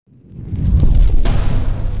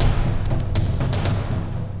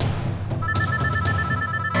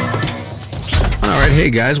right, hey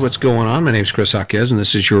guys, what's going on? My name's Chris Jaquez, and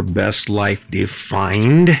this is your Best Life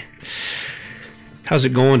Defined. How's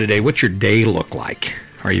it going today? What's your day look like?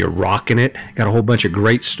 Are you rocking it? Got a whole bunch of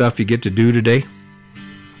great stuff you get to do today?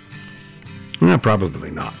 No,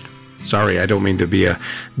 probably not. Sorry, I don't mean to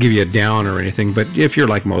give you a down or anything, but if you're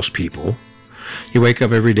like most people, you wake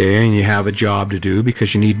up every day and you have a job to do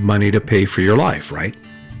because you need money to pay for your life, right?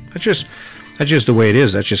 That's just the way it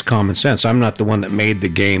is. That's just common sense. I'm not the one that made the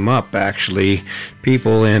game up. Actually,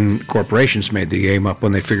 people in corporations made the game up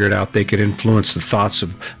when they figured out they could influence the thoughts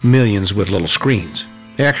of millions with little screens.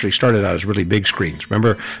 They actually started out as really big screens.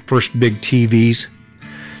 Remember first big TVs?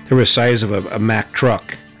 They were the size of a Mack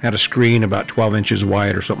truck. Had a screen about 12 inches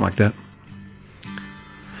wide or something like that.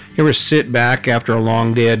 You ever sit back after a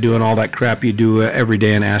long day of doing all that crap you do every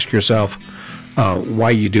day and ask yourself why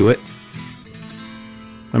you do it?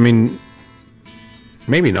 I mean,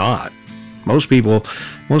 maybe not. Most people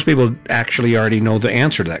actually already know the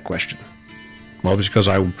answer to that question. Well, it's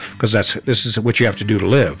because this is what you have to do to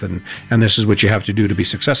live, and this is what you have to do to be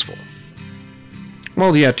successful.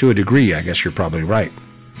 Well, yeah, to a degree, I guess you're probably right.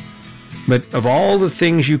 But of all the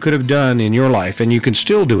things you could have done in your life, and you can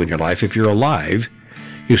still do in your life if you're alive,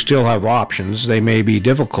 you still have options. They may be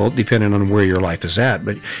difficult depending on where your life is at,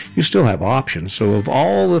 but you still have options. So of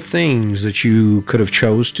all the things that you could have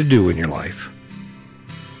chose to do in your life,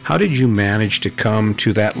 how did you manage to come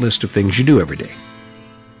to that list of things you do every day?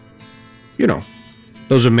 You know,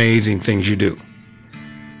 those amazing things you do.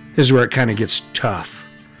 This is where it kind of gets tough.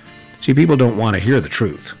 See, people don't want to hear the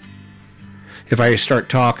truth. If I start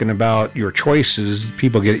talking about your choices,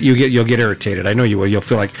 you'll get irritated. I know you will. You'll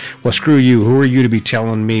feel like, well, screw you. Who are you to be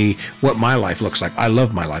telling me what my life looks like? I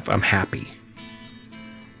love my life. I'm happy.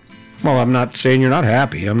 Well, I'm not saying you're not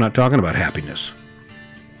happy. I'm not talking about happiness.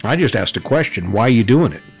 I just asked a question. Why are you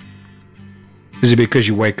doing it? Is it because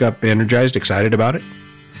you wake up energized, excited about it?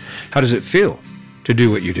 How does it feel to do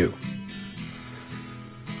what you do?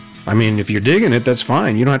 I mean, if you're digging it, that's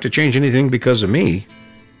fine. You don't have to change anything because of me.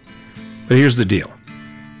 But here's the deal.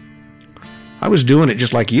 I was doing it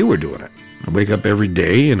just like you were doing it. I'd wake up every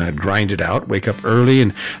day and I'd grind it out, wake up early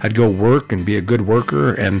and I'd go work and be a good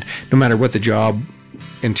worker. And no matter what the job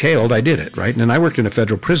entailed, I did it, right? And I worked in a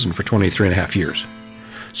federal prison for 23 and a half years.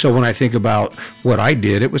 So when I think about what I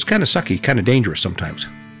did, it was kind of sucky, kind of dangerous sometimes.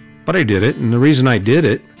 But I did it. And the reason I did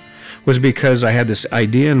it was because I had this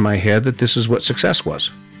idea in my head that this is what success was.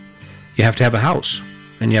 You have to have a house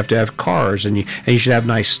and you have to have cars and you should have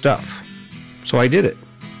nice stuff. So I did it.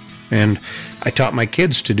 And I taught my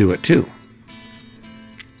kids to do it too.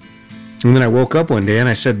 And then I woke up one day and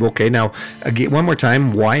I said, okay, now again, one more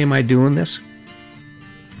time, why am I doing this?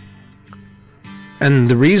 And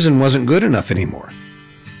the reason wasn't good enough anymore.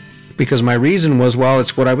 Because my reason was, well,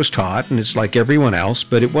 it's what I was taught and it's like everyone else,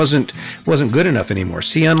 but it wasn't good enough anymore.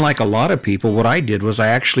 See, unlike a lot of people, what I did was I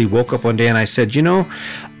actually woke up one day and I said, you know,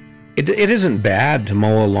 it isn't bad to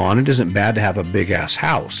mow a lawn. It isn't bad to have a big ass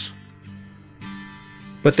house.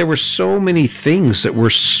 But there were so many things that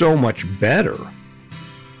were so much better.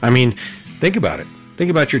 I mean, think about it.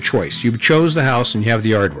 Think about your choice. You chose the house and you have the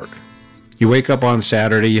yard work. You wake up on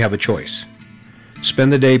Saturday, you have a choice.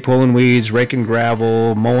 Spend the day pulling weeds, raking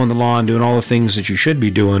gravel, mowing the lawn, doing all the things that you should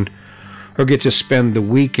be doing, or get to spend the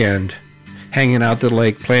weekend hanging out at the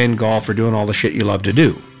lake, playing golf, or doing all the shit you love to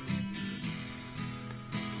do.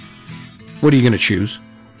 What are you going to choose?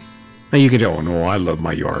 Now you can say, oh no, I love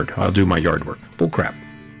my yard. I'll do my yard work. Bull crap.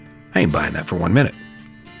 I ain't buying that for 1 minute.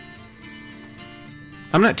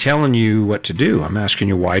 I'm not telling you what to do. I'm asking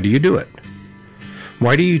you, why do you do it?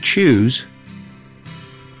 Why do you choose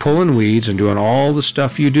pulling weeds and doing all the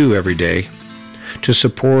stuff you do every day to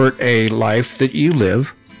support a life that you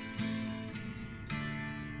live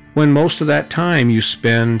when most of that time you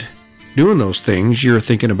spend doing those things, you're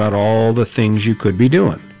thinking about all the things you could be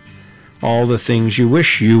doing? All the things you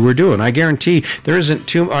wish you were doing. I guarantee there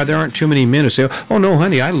aren't too many men who say, oh no,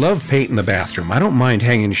 honey, I love painting the bathroom. I don't mind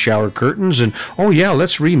hanging shower curtains and, oh yeah,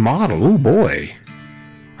 let's remodel. Oh boy.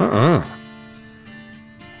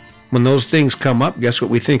 When those things come up, guess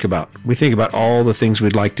what we think about? We think about all the things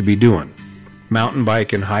we'd like to be doing. Mountain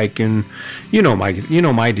biking, hiking. You know my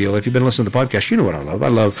deal. If you've been listening to the podcast, you know what I love. I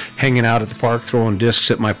love hanging out at the park, throwing discs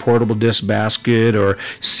at my portable disc basket, or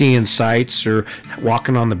seeing sights, or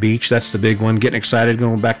walking on the beach. That's the big one. Getting excited,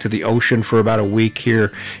 going back to the ocean for about a week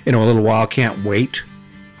here in a little while. Can't wait.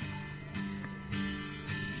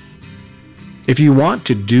 If you want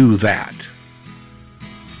to do that,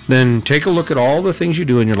 then take a look at all the things you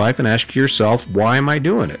do in your life and ask yourself, why am I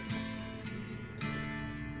doing it?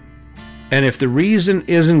 And if the reason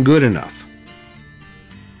isn't good enough,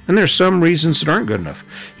 And there's some reasons that aren't good enough.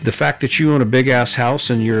 The fact that you own a big-ass house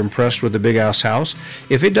and you're impressed with the big-ass house,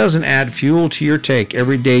 if it doesn't add fuel to your tank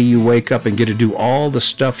every day you wake up and get to do all the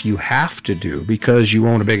stuff you have to do because you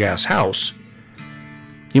own a big-ass house,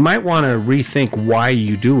 you might want to rethink why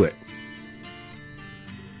you do it.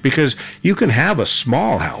 Because you can have a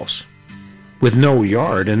small house with no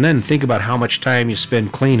yard and then think about how much time you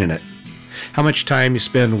spend cleaning it, how much time you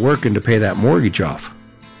spend working to pay that mortgage off,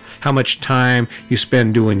 how much time you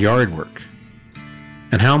spend doing yard work,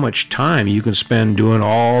 and how much time you can spend doing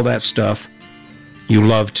all that stuff you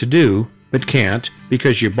love to do but can't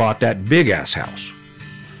because you bought that big-ass house.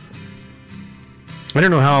 I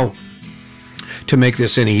don't know how to make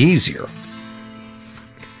this any easier.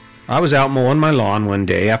 I was out mowing my lawn one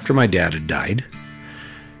day after my dad had died,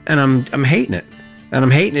 and I'm hating it. And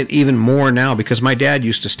I'm hating it even more now because my dad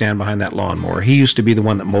used to stand behind that lawnmower. He used to be the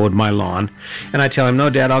one that mowed my lawn. And I tell him, no,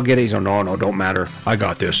 Dad, I'll get it. He's like, no, don't matter. I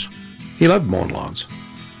got this. He loved mowing lawns.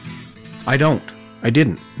 I don't. I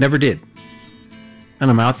didn't. Never did. And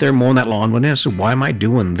I'm out there mowing that lawn one day. I said, why am I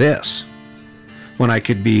doing this? When I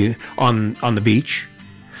could be on the beach.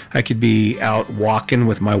 I could be out walking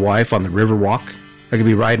with my wife on the river walk. I could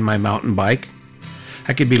be riding my mountain bike.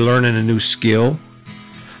 I could be learning a new skill.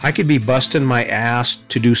 I could be busting my ass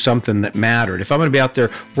to do something that mattered. If I'm going to be out there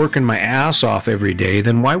working my ass off every day,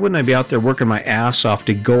 then why wouldn't I be out there working my ass off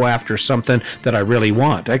to go after something that I really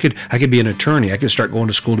want? I could be an attorney. I could start going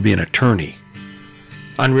to school to be an attorney.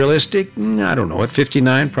 Unrealistic? I don't know. At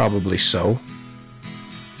 59, probably so.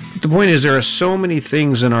 But the point is, there are so many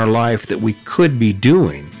things in our life that we could be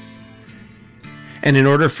doing. And in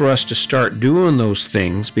order for us to start doing those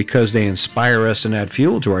things because they inspire us and add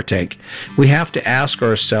fuel to our tank, we have to ask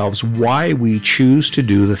ourselves why we choose to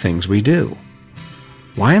do the things we do.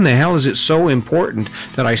 Why in the hell is it so important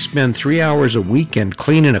that I spend 3 hours a weekend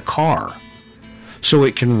cleaning a car so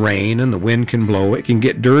it can rain and the wind can blow, it can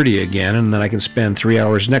get dirty again, and then I can spend 3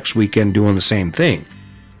 hours next weekend doing the same thing?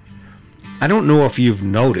 I don't know if you've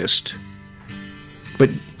noticed,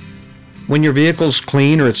 but when your vehicle's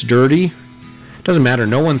clean or it's dirty, doesn't matter.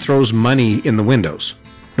 No one throws money in the windows.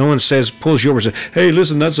 No one pulls you over and says, hey,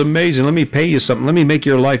 listen, that's amazing. Let me pay you something. Let me make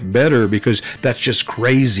your life better because that's just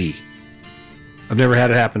crazy. I've never had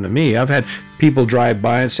it happen to me. I've had people drive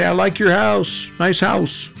by and say, I like your house. Nice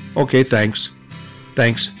house. Okay, thanks.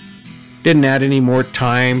 Didn't add any more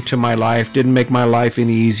time to my life. Didn't make my life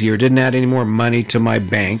any easier. Didn't add any more money to my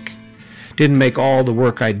bank. Didn't make all the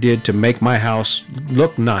work I did to make my house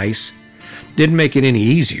look nice. Didn't make it any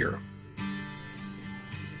easier.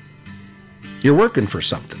 You're working for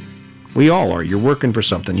something. We all are. You're working for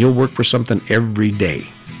something. You'll work for something every day.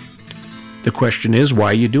 The question is,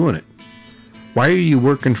 why are you doing it? Why are you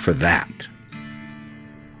working for that?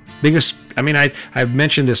 I've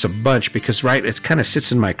mentioned this a bunch because, right, it kind of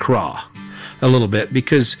sits in my craw a little bit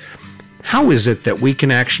because how is it that we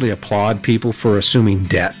can actually applaud people for assuming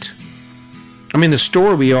debt? I mean, the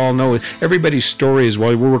story we all know, everybody's story is,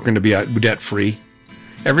 well, we're working to be debt-free.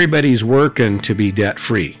 Everybody's working to be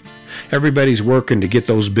debt-free. Everybody's working to get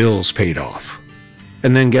those bills paid off.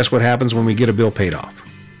 And then guess what happens when we get a bill paid off?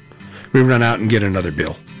 We run out and get another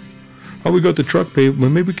bill. Oh, we got the truck paid. Well,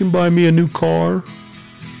 maybe we can buy me a new car.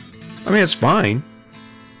 I mean, it's fine.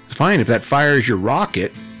 It's fine if that fires your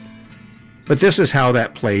rocket. But this is how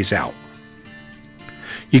that plays out.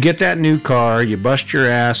 You get that new car, you bust your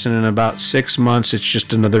ass, and in about 6 months, it's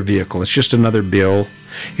just another vehicle. It's just another bill.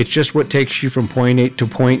 It's just what takes you from point A to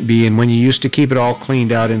point B. And when you used to keep it all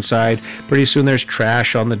cleaned out inside, pretty soon there's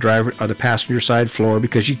trash on the driver or the passenger side floor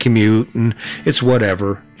because you commute and it's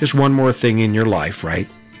whatever. Just one more thing in your life, right?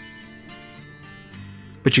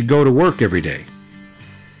 But you go to work every day.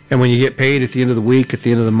 And when you get paid at the end of the week, at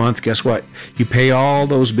the end of the month, guess what? You pay all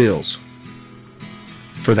those bills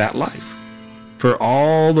for that life. For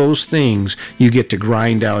all those things you get to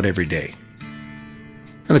grind out every day.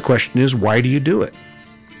 And the question is, why do you do it?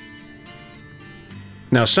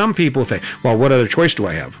 Now, some people think, well, what other choice do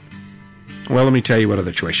I have? Well, let me tell you what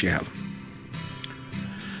other choice you have.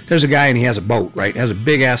 There's a guy and he has a boat, right? He has a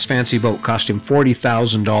big-ass fancy boat, cost him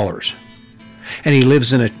 $40,000. And he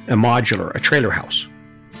lives in a modular, a trailer house.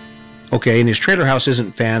 Okay, and his trailer house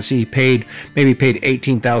isn't fancy. He maybe paid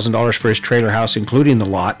 $18,000 for his trailer house, including the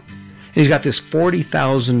lot. And he's got this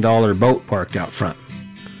 $40,000 boat parked out front.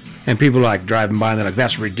 And people are like driving by and they're like,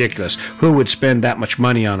 that's ridiculous. Who would spend that much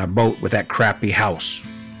money on a boat with that crappy house?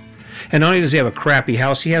 And not only does he have a crappy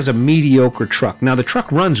house, he has a mediocre truck. Now, the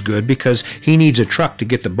truck runs good because he needs a truck to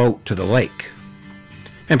get the boat to the lake.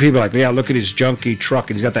 And people are like, yeah, look at his junky truck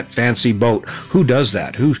and he's got that fancy boat. Who does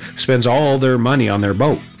that? Who spends all their money on their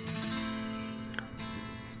boat?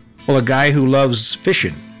 Well, a guy who loves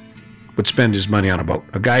fishing would spend his money on a boat.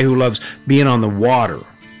 A guy who loves being on the water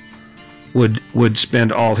would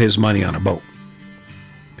spend all his money on a boat.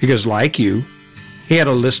 Because like you, he had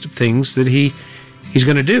a list of things that he's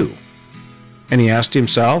going to do. And he asked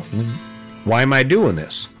himself, why am I doing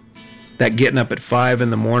this? That getting up at 5 in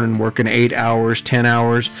the morning, working 8 hours, 10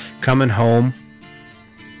 hours, coming home.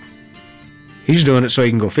 He's doing it so he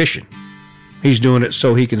can go fishing. He's doing it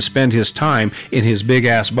so he can spend his time in his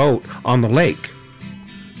big-ass boat on the lake.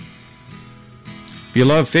 If you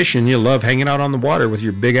love fishing, you love hanging out on the water with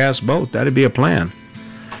your big-ass boat. That'd be a plan.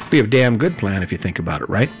 Be a damn good plan if you think about it,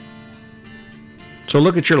 right? So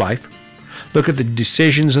look at your life. Look at the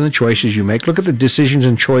decisions and the choices you make. Look at the decisions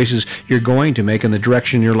and choices you're going to make and the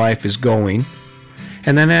direction your life is going.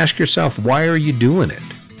 And then ask yourself, why are you doing it?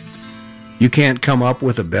 You can't come up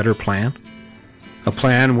with a better plan? A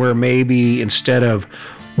plan where maybe instead of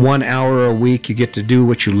 1 hour a week you get to do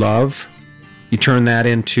what you love, you turn that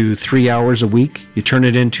into 3 hours a week. You turn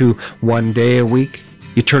it into 1 day a week.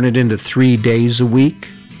 You turn it into 3 days a week.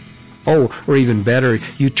 Oh, or even better,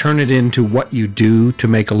 you turn it into what you do to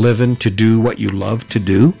make a living, to do what you love to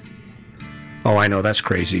do. Oh, I know that's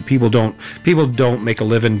crazy. People don't make a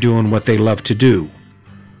living doing what they love to do.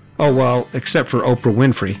 Oh, well, except for Oprah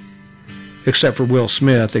Winfrey, except for Will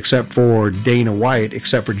Smith, except for Dana White,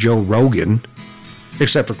 except for Joe Rogan,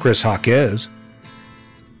 except for Chris Hawkes.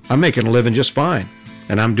 I'm making a living just fine,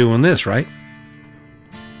 and I'm doing this, right?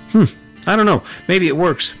 I don't know. Maybe it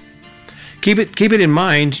works. Keep it in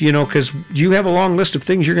mind, because you have a long list of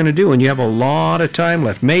things you're going to do, and you have a lot of time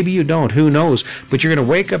left. Maybe you don't. Who knows? But you're going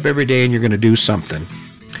to wake up every day, and you're going to do something.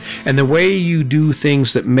 And the way you do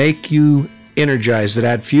things that make you energized, that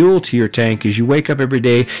add fuel to your tank, is you wake up every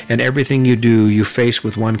day, and everything you do, you face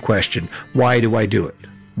with one question. Why do I do it?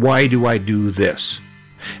 Why do I do this?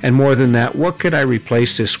 And more than that, what could I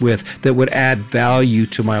replace this with that would add value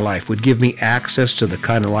to my life, would give me access to the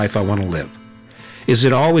kind of life I want to live? Is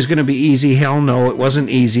it always going to be easy? Hell no, it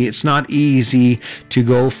wasn't easy. It's not easy to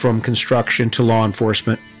go from construction to law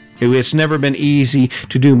enforcement. It's never been easy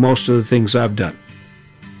to do most of the things I've done.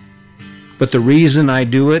 But the reason I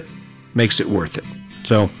do it makes it worth it.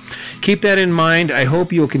 So keep that in mind. I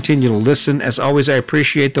hope you'll continue to listen. As always, I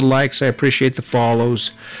appreciate the likes. I appreciate the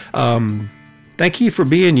follows. Thank you for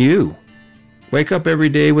being you. Wake up every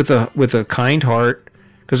day with a kind heart,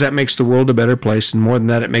 because that makes the world a better place, and more than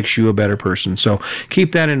that, it makes you a better person. So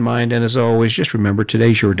keep that in mind, and as always, just remember,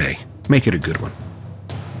 today's your day. Make it a good one.